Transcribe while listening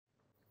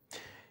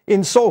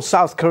In Seoul,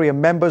 South Korea,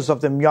 members of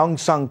the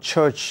Myeongsang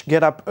Church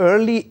get up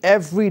early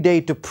every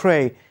day to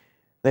pray.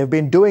 They've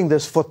been doing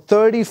this for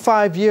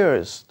 35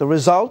 years. The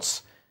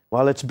results?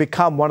 Well, it's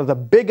become one of the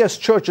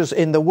biggest churches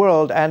in the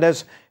world. And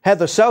as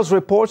Heather Sells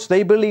reports,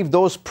 they believe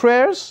those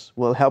prayers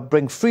will help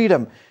bring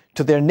freedom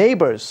to their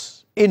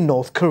neighbors in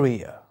North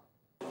Korea.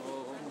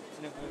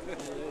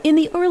 In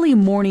the early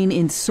morning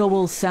in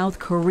Seoul, South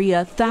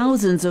Korea,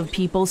 thousands of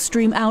people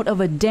stream out of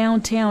a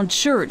downtown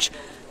church,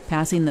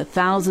 passing the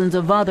thousands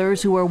of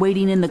others who are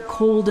waiting in the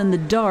cold and the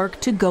dark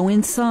to go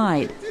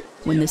inside.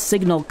 When the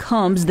signal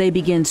comes, they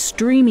begin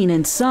streaming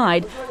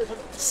inside.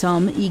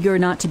 Some, eager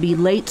not to be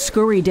late,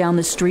 scurry down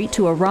the street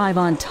to arrive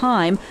on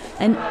time.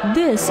 And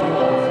this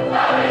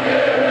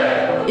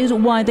is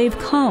why they've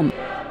come.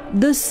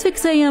 The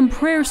 6 a.m.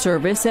 prayer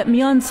service at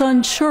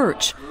Myeonsan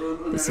Church.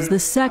 This is the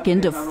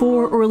second of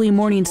 4 early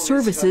morning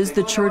services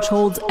the church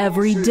holds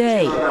every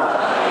day.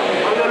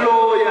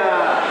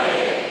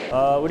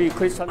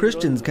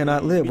 Christians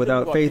cannot live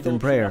without faith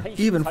and prayer,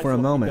 even for a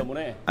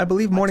moment. I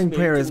believe morning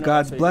prayer is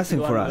God's blessing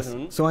for us,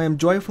 so I am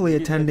joyfully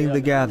attending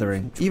the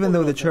gathering, even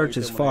though the church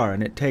is far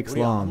and it takes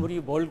long.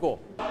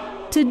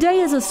 Today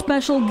is a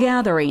special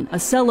gathering, a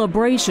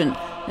celebration,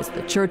 as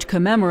the church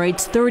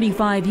commemorates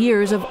 35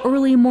 years of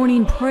early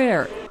morning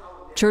prayer.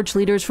 Church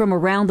leaders from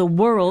around the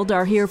world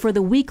are here for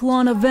the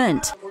week-long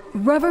event.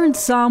 Reverend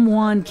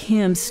Samwon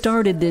Kim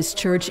started this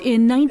church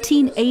in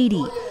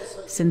 1980.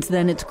 Since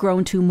then, it's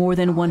grown to more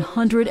than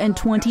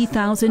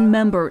 120,000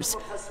 members.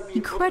 He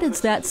credits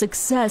that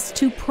success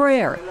to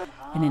prayer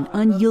and an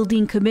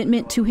unyielding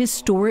commitment to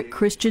historic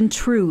Christian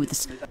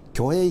truths.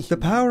 The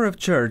power of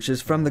church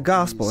is from the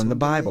gospel and the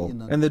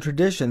Bible and the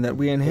tradition that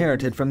we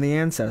inherited from the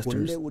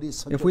ancestors.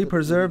 If we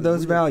preserve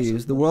those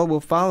values, the world will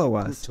follow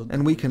us,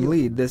 and we can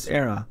lead this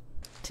era.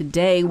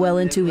 Today, well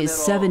into his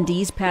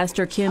 70s,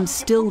 Pastor Kim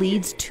still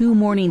leads 2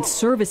 morning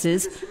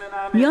services.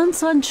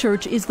 Myeonsan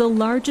Church is the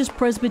largest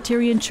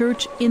Presbyterian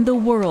church in the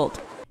world.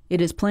 It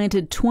has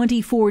planted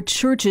 24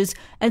 churches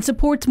and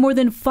supports more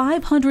than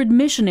 500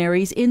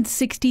 missionaries in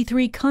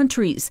 63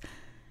 countries.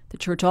 The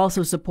church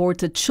also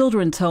supports a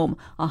children's home,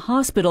 a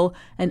hospital,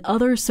 and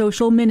other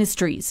social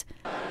ministries.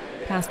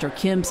 Pastor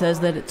Kim says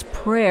that it's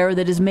prayer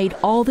that has made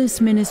all this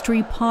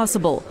ministry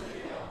possible.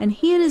 And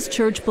he and his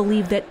church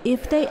believe that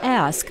if they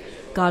ask,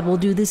 God will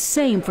do the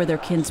same for their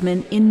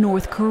kinsmen in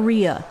North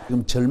Korea.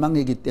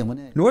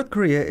 North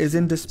Korea is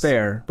in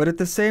despair, but at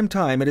the same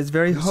time it is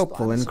very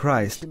hopeful in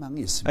Christ.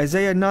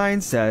 Isaiah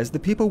 9 says, "The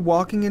people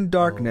walking in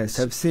darkness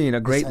have seen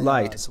a great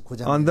light.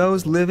 On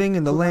those living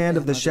in the land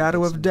of the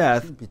shadow of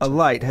death, a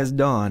light has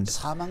dawned."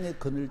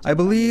 I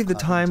believe the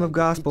time of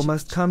gospel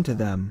must come to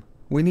them.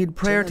 We need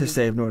prayer to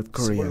save North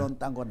Korea.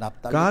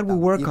 God will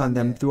work on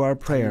them through our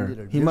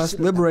prayer. He must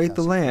liberate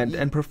the land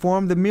and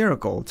perform the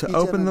miracle to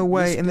open the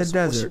way in the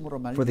desert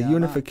for the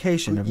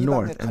unification of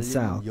North and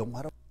South.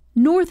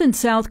 North and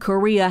South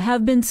Korea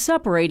have been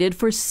separated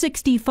for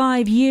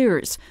 65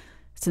 years.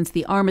 Since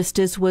the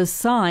armistice was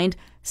signed,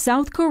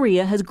 South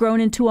Korea has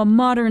grown into a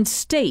modern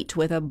state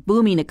with a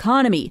booming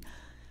economy.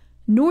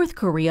 North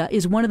Korea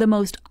is one of the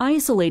most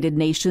isolated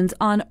nations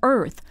on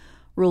earth,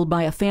 ruled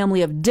by a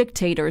family of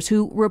dictators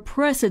who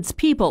repress its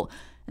people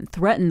and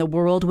threaten the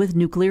world with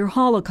nuclear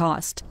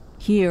holocaust.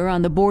 Here,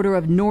 on the border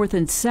of North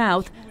and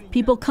South,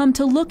 people come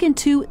to look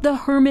into the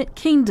Hermit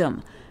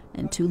Kingdom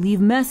and to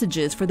leave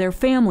messages for their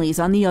families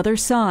on the other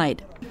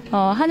side.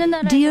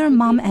 Dear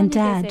Mom and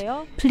Dad,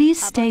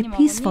 please stay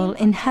peaceful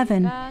in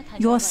heaven.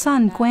 Your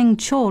son Gwang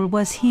Chol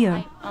was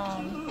here.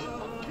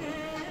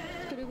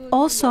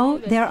 Also,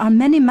 there are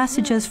many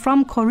messages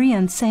from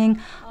Koreans saying,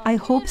 "I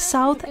hope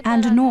South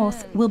and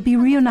North will be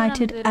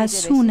reunited as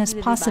soon as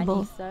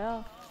possible."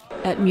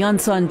 At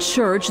Myeonsan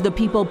Church, the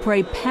people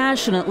pray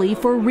passionately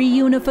for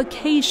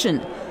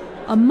reunification.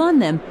 Among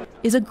them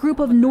is a group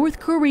of North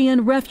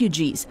Korean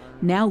refugees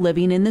now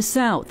living in the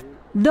South.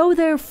 Though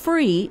they're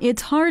free,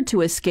 it's hard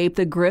to escape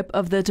the grip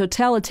of the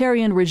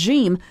totalitarian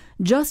regime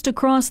just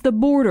across the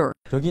border.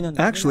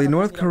 Actually,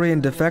 North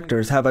Korean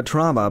defectors have a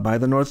trauma by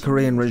the North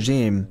Korean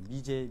regime.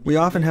 We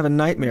often have a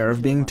nightmare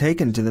of being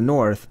taken to the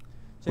North.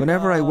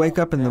 Whenever I wake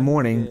up in the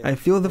morning, I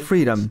feel the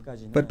freedom,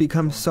 but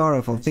become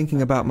sorrowful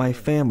thinking about my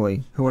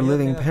family, who are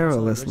living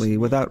perilously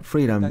without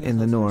freedom in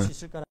the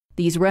North.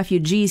 These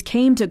refugees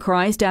came to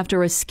Christ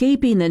after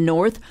escaping the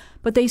North,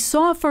 but they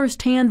saw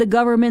firsthand the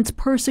government's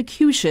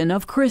persecution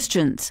of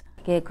Christians.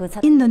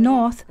 In the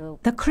North,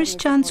 the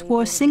Christians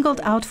were singled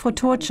out for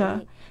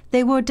torture.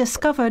 They were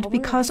discovered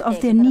because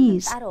of their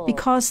knees,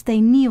 because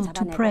they kneeled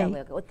to pray.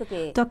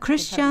 The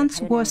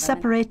Christians were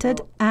separated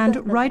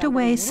and right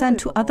away sent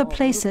to other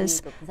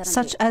places,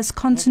 such as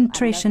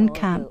concentration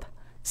camp.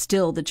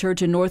 Still, the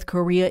church in North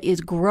Korea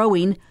is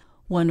growing.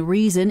 One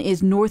reason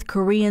is North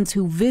Koreans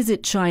who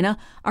visit China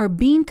are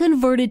being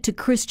converted to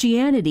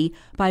Christianity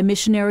by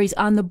missionaries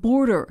on the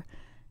border.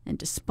 And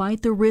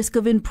despite the risk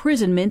of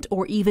imprisonment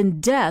or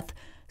even death,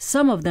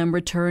 some of them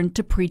return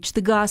to preach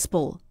the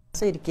gospel.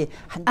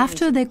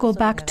 After they go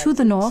back to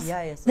the north,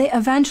 they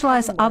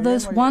evangelize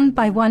others one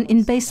by one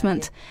in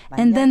basement,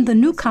 and then the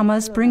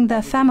newcomers bring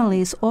their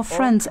families or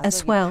friends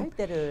as well.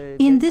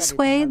 In this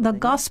way, the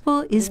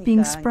gospel is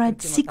being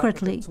spread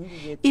secretly.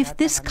 If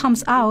this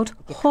comes out,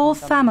 whole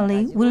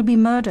family will be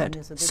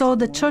murdered. So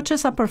the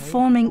churches are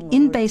performing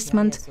in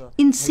basement,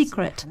 in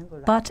secret,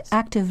 but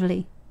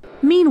actively.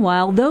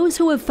 Meanwhile, those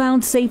who have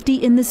found safety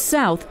in the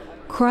south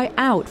cry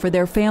out for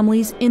their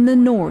families in the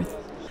north.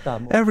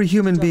 Every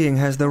human being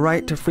has the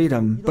right to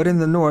freedom, but in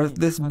the north,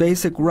 this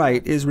basic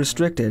right is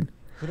restricted.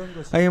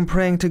 I am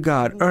praying to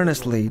God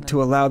earnestly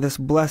to allow this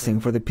blessing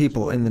for the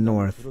people in the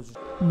north.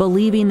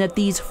 Believing that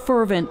these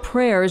fervent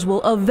prayers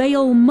will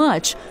avail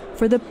much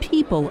for the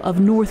people of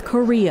North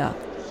Korea.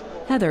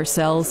 Heather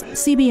Sells,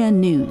 CBN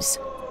News.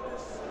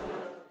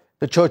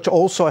 The church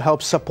also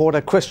helps support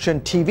a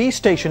Christian TV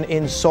station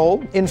in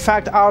Seoul. In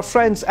fact, our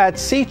friends at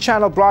C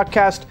Channel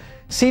broadcast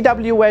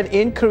CWN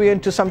in Korean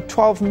to some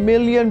 12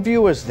 million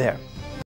viewers there.